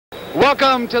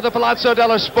Welcome to the Palazzo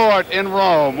della Sport in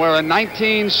Rome, where in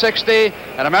 1960,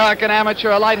 an American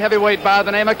amateur light heavyweight by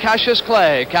the name of Cassius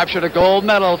Clay captured a gold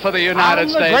medal for the United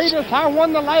States. I'm the greatest. I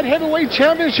won the light heavyweight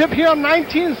championship here in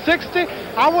 1960.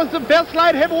 I was the best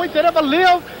light heavyweight that ever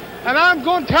lived. And I'm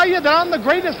going to tell you that I'm the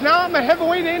greatest now. I'm a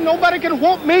heavyweight. Ain't nobody can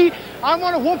whoop me. I'm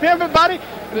going to whoop everybody.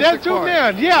 There's two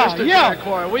men. Yeah.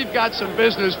 Quarry, we've got some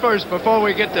business first before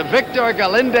we get to Victor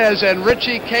Galindez and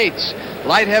Richie Cates.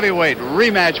 Light heavyweight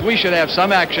rematch. We should have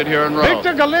some action here in Rome.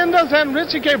 Victor Galindez and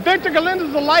Richie Cates. Victor Galindez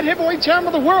is the light heavyweight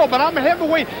champion of the world, but I'm a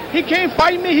heavyweight. He can't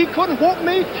fight me. He couldn't whoop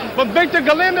me. But Victor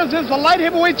Galindez is the light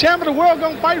heavyweight champion of the world.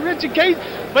 Going to fight Richie Cates,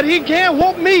 but he can't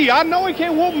whoop me. I know he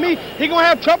can't whoop me. He going to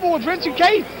have trouble with Richie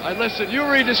Cates. Listen, you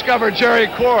rediscovered Jerry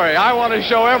Quarry. I want to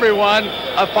show everyone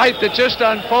a fight that just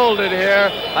unfolded here.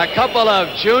 A couple of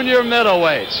junior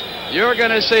middleweights. You're going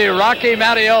to see Rocky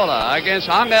Mattiola against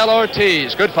Angel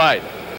Ortiz. Good fight.